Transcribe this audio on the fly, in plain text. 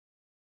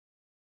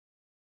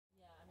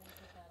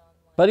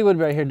Buddy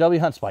Woodbury here, W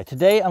Hunt Supply.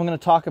 Today I'm going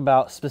to talk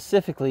about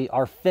specifically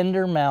our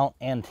Fender Mount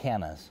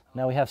antennas.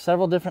 Now we have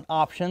several different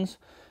options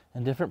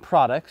and different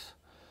products,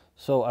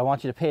 so I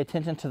want you to pay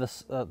attention to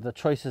the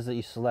choices that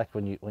you select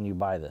when you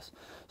buy this.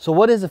 So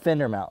what is a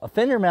Fender Mount? A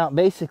Fender Mount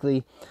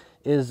basically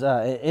is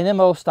an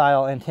MO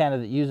style antenna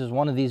that uses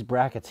one of these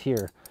brackets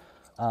here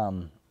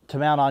to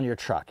mount on your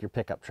truck, your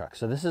pickup truck.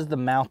 So this is the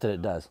mount that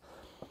it does.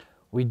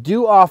 We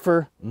do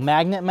offer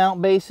magnet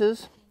mount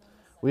bases.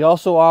 We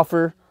also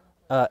offer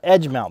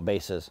edge mount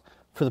bases.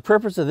 For the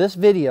purpose of this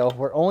video,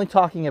 we're only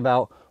talking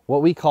about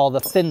what we call the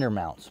Fender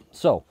mounts.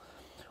 So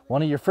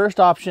one of your first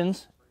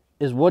options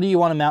is, what do you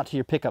want to mount to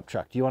your pickup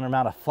truck? Do you want to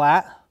mount a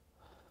flat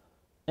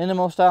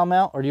NMO style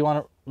mount, or do you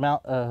want to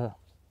mount a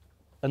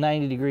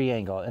 90-degree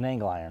angle, an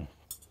angle iron?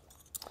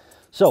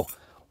 So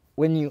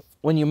when you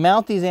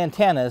mount these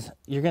antennas,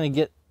 you're going to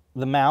get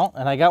the mount,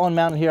 and I got one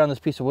mounted here on this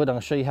piece of wood. I'm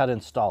going to show you how to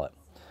install it.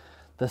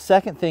 The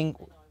second thing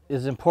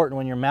is important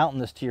when you're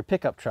mounting this to your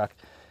pickup truck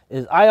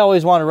is, I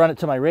always want to run it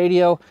to my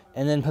radio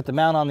and then put the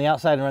mount on the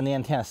outside and run the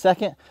antenna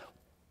second.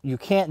 You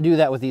can't do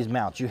that with these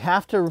mounts. You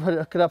have to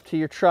hook it up to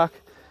your truck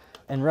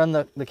and run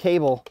the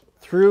cable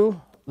through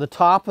the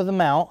top of the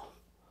mount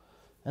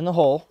and the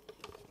hole,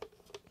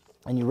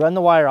 and you run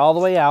the wire all the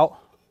way out.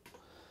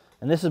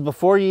 And this is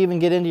before you even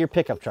get into your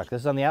pickup truck.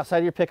 This is on the outside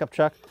of your pickup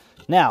truck.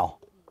 Now,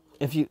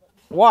 if you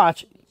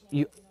watch,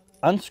 you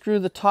unscrew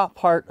the top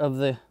part of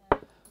the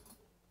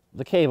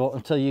cable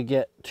until you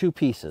get two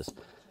pieces.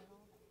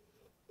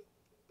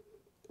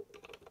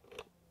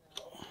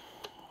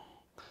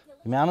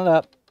 You mount it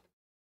up.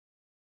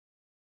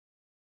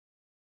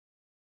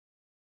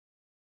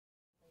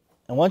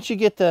 And once you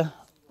get the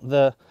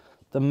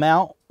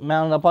mount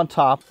mounted up on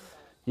top,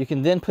 you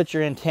can then put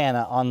your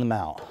antenna on the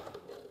mount.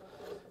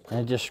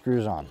 And it just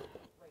screws on.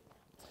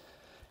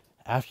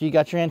 After you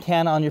got your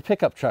antenna on your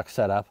pickup truck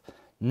set up,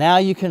 now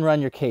you can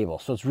run your cable.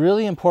 So it's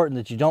really important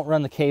that you don't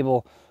run the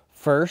cable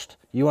first.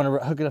 You want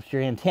to hook it up to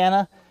your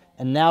antenna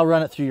and now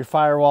run it through your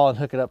firewall and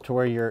hook it up to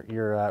where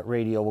your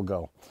radio will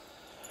go.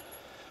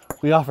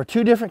 We offer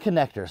two different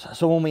connectors.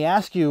 So when we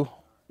ask you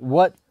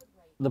what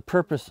the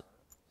purpose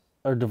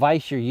or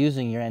device you're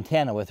using your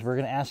antenna with, we're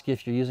going to ask you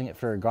if you're using it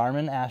for a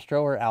Garmin,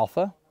 Astro, or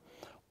Alpha,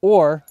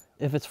 or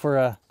if it's for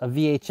a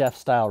VHF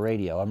style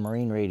radio, a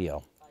marine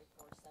radio.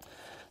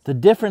 The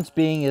difference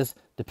being is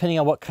depending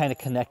on what kind of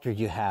connector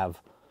you have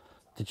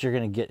that you're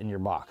going to get in your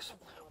box.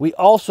 We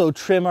also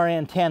trim our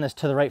antennas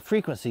to the right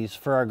frequencies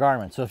for our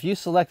Garmin. So if you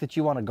select that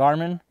you want a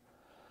Garmin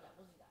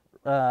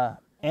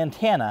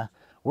antenna,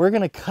 we're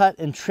going to cut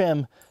and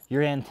trim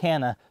your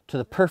antenna to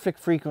the perfect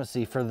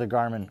frequency for the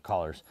Garmin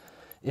callers.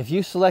 If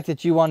you select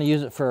that you want to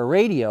use it for a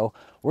radio,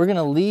 we're going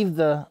to leave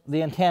the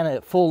antenna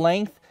at full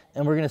length,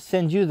 and we're going to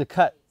send you the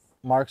cut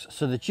marks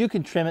so that you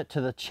can trim it to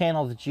the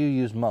channel that you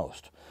use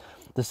most.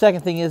 The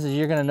second thing is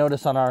you're going to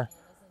notice on our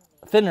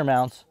Fender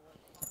mounts,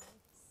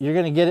 you're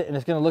going to get it and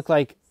it's going to look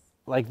like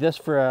this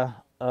for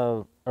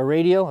a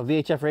radio, a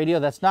VHF radio.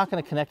 That's not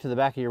going to connect to the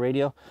back of your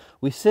radio.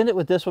 We send it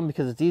with this one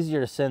because it's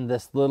easier to send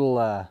this little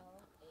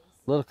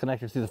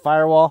connector through the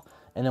firewall,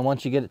 and then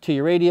once you get it to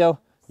your radio,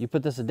 you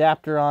put this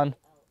adapter on.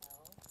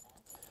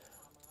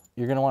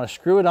 You're going to want to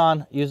screw it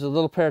on, use a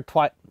little pair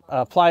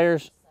of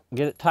pliers,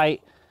 get it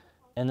tight,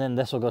 and then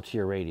this will go to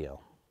your radio.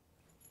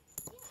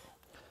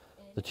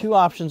 The two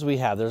options we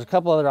have, there's a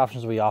couple other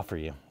options we offer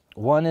you.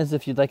 One is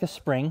if you'd like a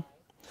spring.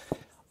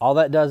 All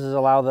that does is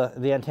allow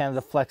the antenna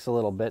to flex a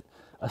little bit.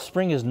 A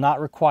spring is not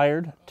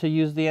required to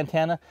use the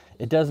antenna.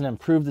 It doesn't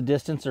improve the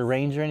distance or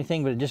range or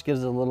anything, but it just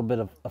gives it a little bit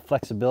of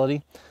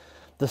flexibility.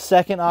 The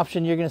second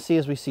option you're going to see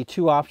is we see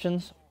two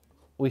options.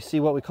 We see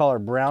what we call our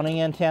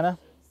Browning antenna,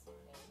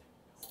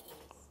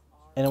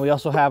 and we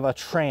also have a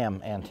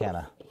Tram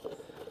antenna.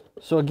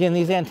 So again,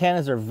 these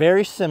antennas are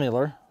very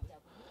similar.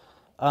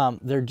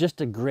 They're just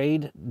a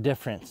grade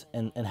difference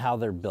in how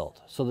they're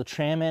built. So the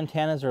Tram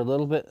antennas are a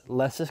little bit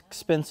less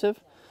expensive,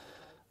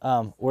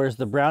 whereas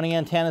the Browning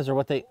antennas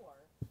are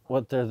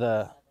they're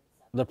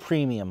the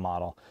premium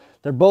model.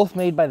 They're both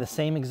made by the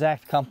same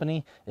exact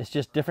company. It's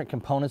just different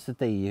components that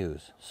they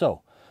use.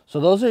 So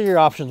those are your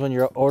options when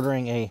you're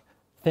ordering a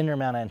Fender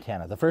Mount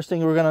antenna. The first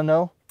thing we're going to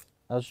know,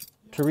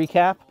 to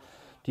recap,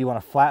 do you want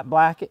a flat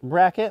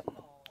bracket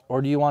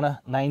or do you want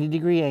a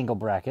 90-degree angle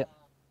bracket?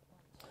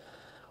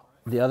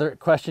 The other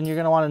question you're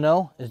going to want to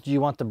know is, do you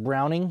want the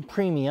Browning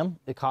Premium?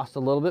 It costs a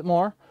little bit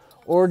more.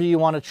 Or do you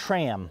want a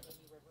Tram,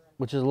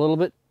 which is a little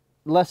bit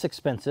less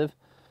expensive?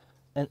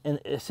 And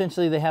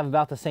essentially they have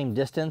about the same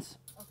distance.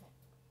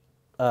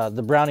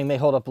 The Browning may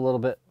hold up a little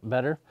bit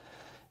better.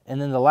 And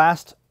then the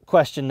last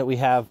question that we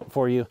have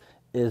for you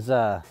is,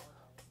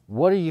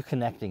 what are you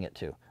connecting it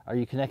to? Are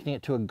you connecting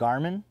it to a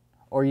Garmin,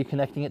 or are you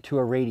connecting it to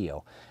a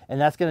radio? And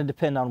that's going to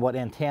depend on what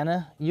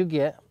antenna you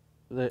get,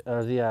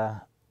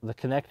 the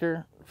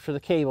connector for the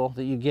cable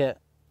that you get,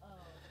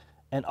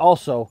 and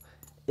also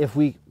if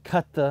we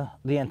cut the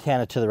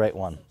antenna to the right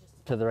one,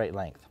 to the right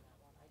length.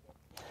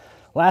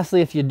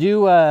 Lastly, if you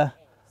do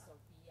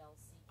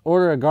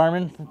order a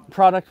Garmin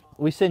product,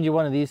 we send you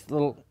one of these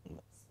little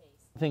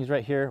things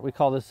right here. We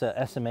call this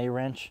a SMA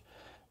wrench.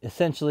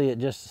 essentially it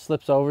just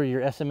slips over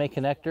your SMA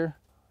connector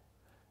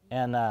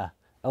and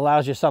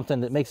allows you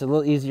something that makes it a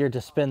little easier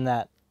to spin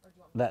that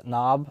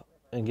knob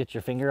and get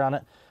your finger on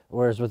it.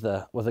 Whereas with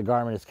a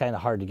Garmin, it's kind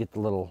of hard to get the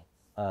little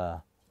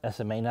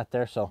SMA nut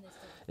there. So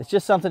it's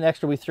just something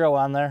extra we throw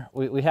on there.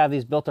 We have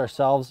these built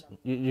ourselves.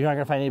 You're not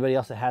gonna find anybody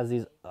else that has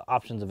these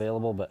options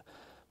available, but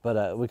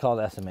we call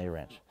it SMA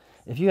wrench.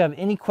 If you have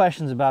any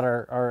questions about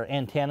our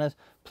antennas,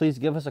 please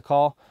give us a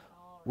call.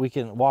 We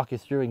can walk you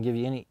through and give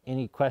you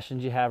any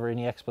questions you have or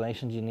any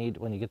explanations you need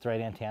when you get the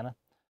right antenna.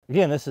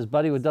 Again, this is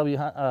Buddy with W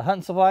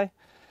Hunt Supply,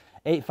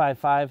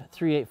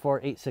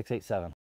 855-384-8687.